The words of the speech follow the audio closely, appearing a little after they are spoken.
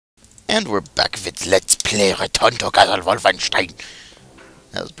And we're back with Let's Play Return to Castle Wolfenstein.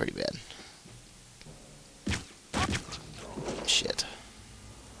 That was pretty bad. Shit.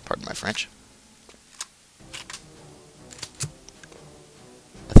 Pardon my French.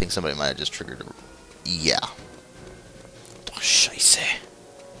 I think somebody might have just triggered a... Yeah. Oh, scheisse.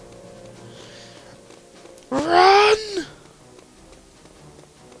 Run!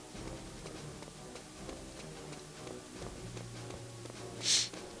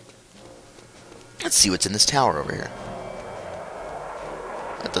 Let's see what's in this tower over here.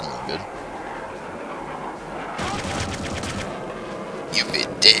 That doesn't look good. You be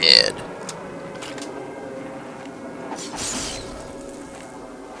dead.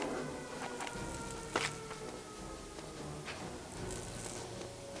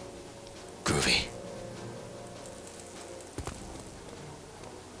 Groovy.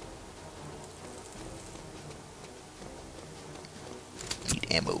 Need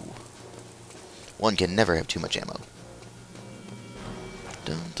ammo. One can never have too much ammo.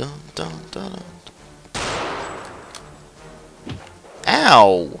 Dun, dun, dun, dun, dun.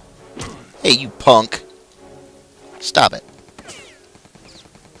 Ow! Hey, you punk! Stop it.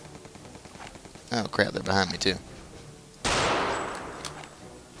 Oh crap, they're behind me too.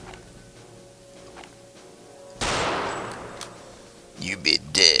 You be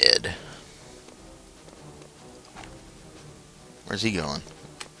dead. Where's he going?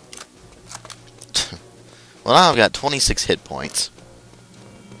 Well, now I've got 26 hit points.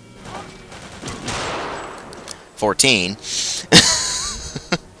 14.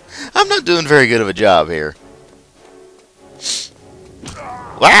 I'm not doing very good of a job here.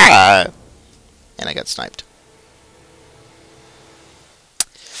 Ah! And I got sniped.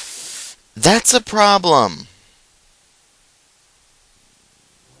 That's a problem.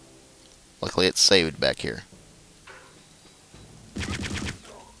 Luckily it's saved back here.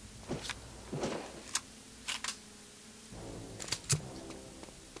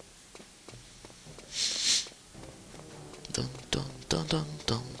 Dun, dun, dun, dun,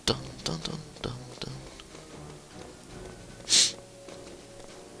 dun, dun, dun, dun, dun, dun.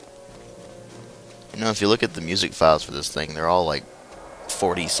 You know, if you look at the music files for this thing, they're all like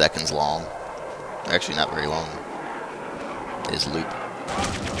 40 seconds long. They're actually not very long. They just loop.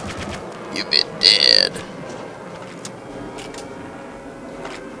 You be dead.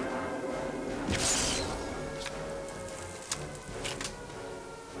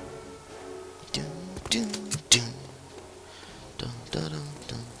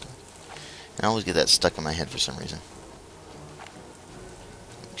 I always get that stuck in my head for some reason.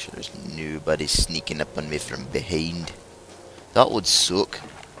 Make sure there's nobody sneaking up on me from behind. That would suck.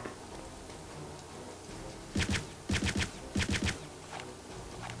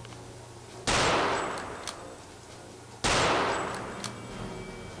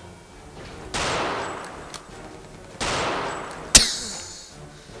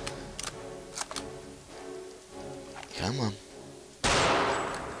 Come on.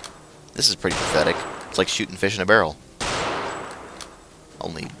 This is pretty pathetic. It's like shooting fish in a barrel.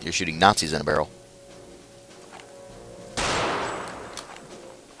 Only you're shooting Nazis in a barrel.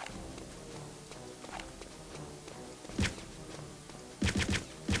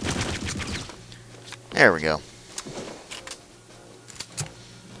 There we go.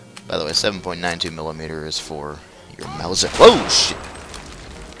 By the way, 7.92mm is for your Mauser. Whoa, shit!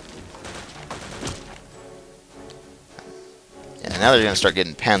 Yeah, now they're gonna start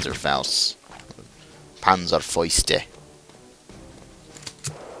getting Panzerfausts. Panzerfäuste.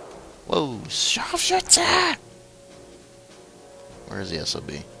 Whoa, Scharfschütze! Where is the SOB?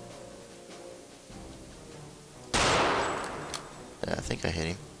 Yeah, I think I hit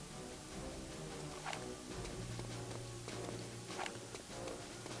him.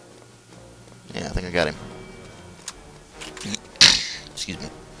 Yeah, I think I got him. Excuse me.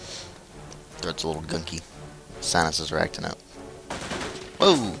 Throat's a little gunky. Sinuses are acting up.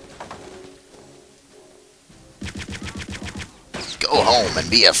 Whoa! Go home and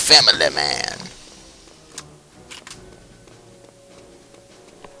be a family man.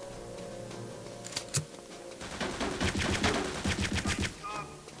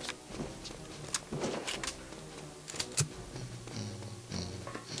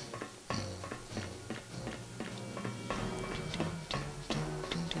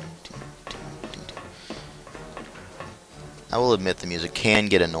 I will admit the music can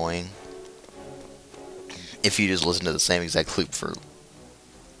get annoying if you just listen to the same exact loop for...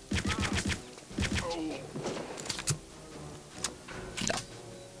 No.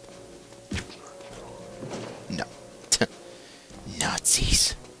 No.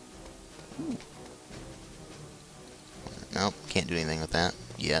 Nazis. Nope, can't do anything with that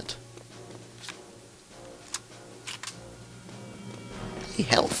yet. Hey,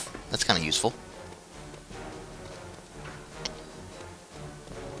 health. That's kind of useful.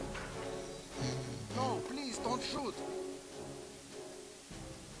 No, please don't shoot.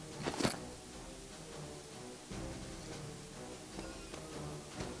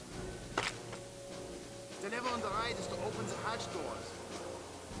 The lever on the right is to open the hatch doors.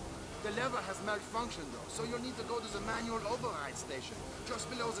 The lever has malfunctioned though, so you'll need to go to the manual override station, just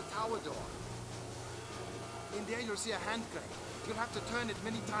below the tower door. In there you'll see a hand crank. You'll have to turn it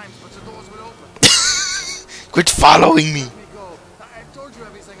many times, but the doors will open. Quit following me. Let me go. I told you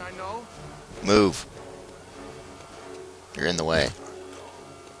everything I know. Move. You're in the way.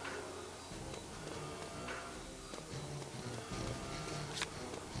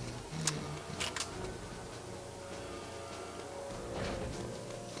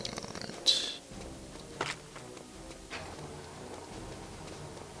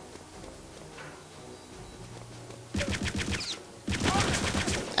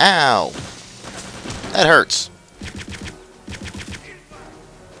 Ow! That hurts.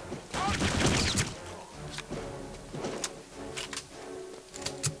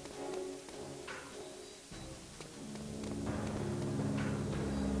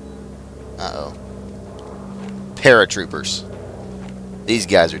 Uh-oh. Paratroopers. These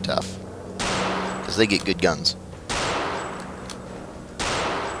guys are tough. Because they get good guns.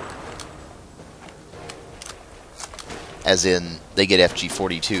 As in, they get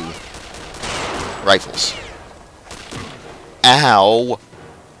FG-42 rifles. Ow!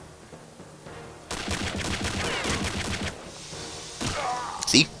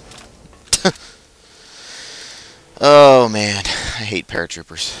 See? Oh, man. I hate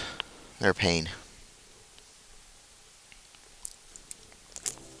paratroopers. They're a pain.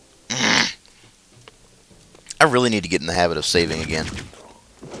 I really need to get in the habit of saving again.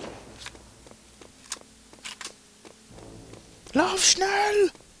 Lauf schnell!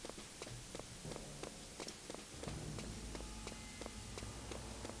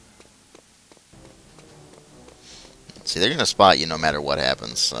 See, they're gonna spot you no matter what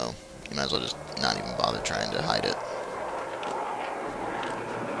happens, so you might as well just not even bother trying to hide it.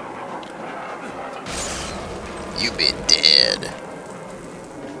 You be dead.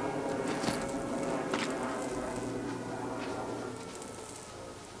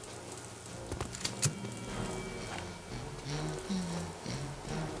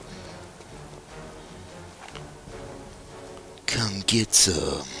 Come get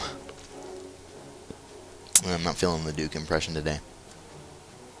some. I'm not feeling the Duke impression today.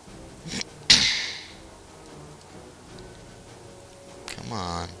 Come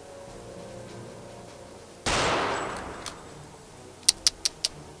on.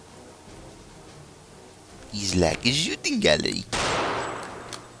 He's like a shooting gallery.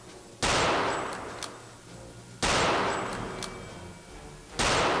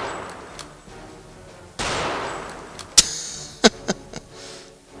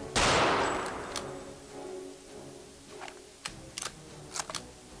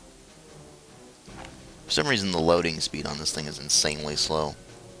 For some reason, the loading speed on this thing is insanely slow.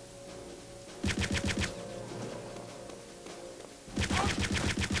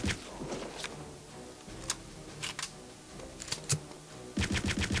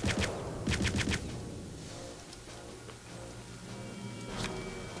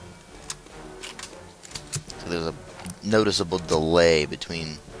 So there's a noticeable delay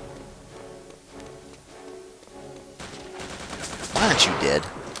between... Why aren't you dead?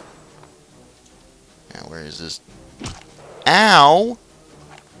 Now, where is this? Ow!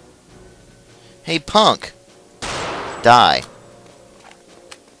 Hey, punk! Die.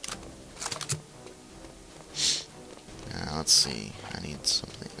 Now, let's see. I need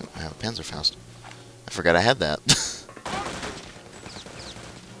something. Oh, I have a Panzerfaust. I forgot I had that.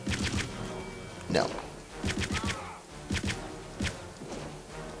 No.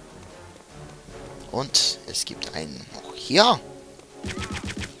 Und es gibt einen auch hier.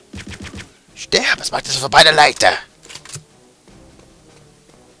 Sterb, es macht es für beide leichter.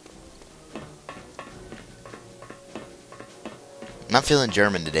 I'm not feeling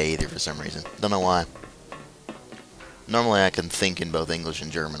German today either for some reason. Don't know why. Normally I can think in both English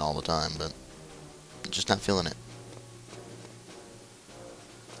and German all the time, but I'm just not feeling it.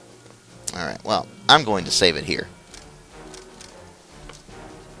 Alright, well, I'm going to save it here.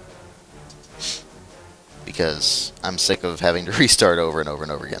 Because I'm sick of having to restart over and over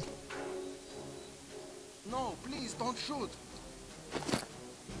and over again. No, please don't shoot.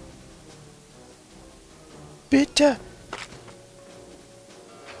 Bitte. The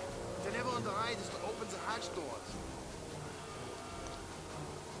lever on the right is to open the hatch doors.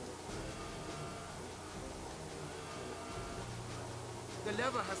 The The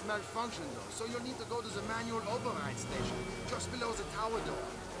lever has malfunctioned though, so you'll need to go to the manual override station, just below the tower door.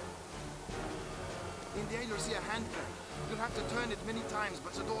 In there you'll see a hand crank. You'll have to turn it many times,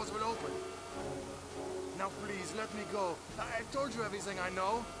 but the doors will open. Now please, let me go. I've told you everything I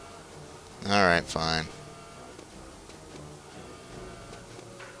know. Alright, fine.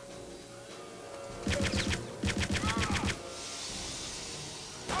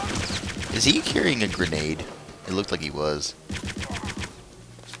 Is he carrying a grenade? It looked like he was.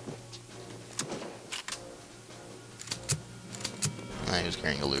 He was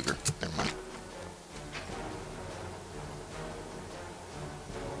carrying a Luger. Never mind.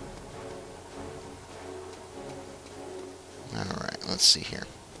 Alright, let's see here.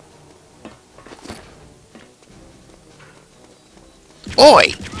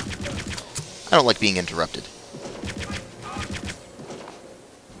 Oi! I don't like being interrupted.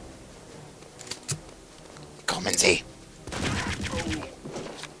 Kommen Sie!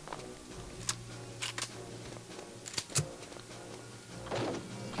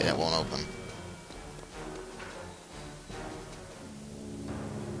 Okay, that won't open.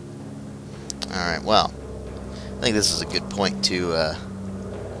 Alright, well. I think this is a good point to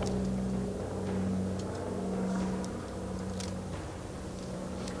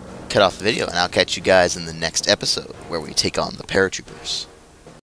cut off the video, and I'll catch you guys in the next episode where we take on the paratroopers.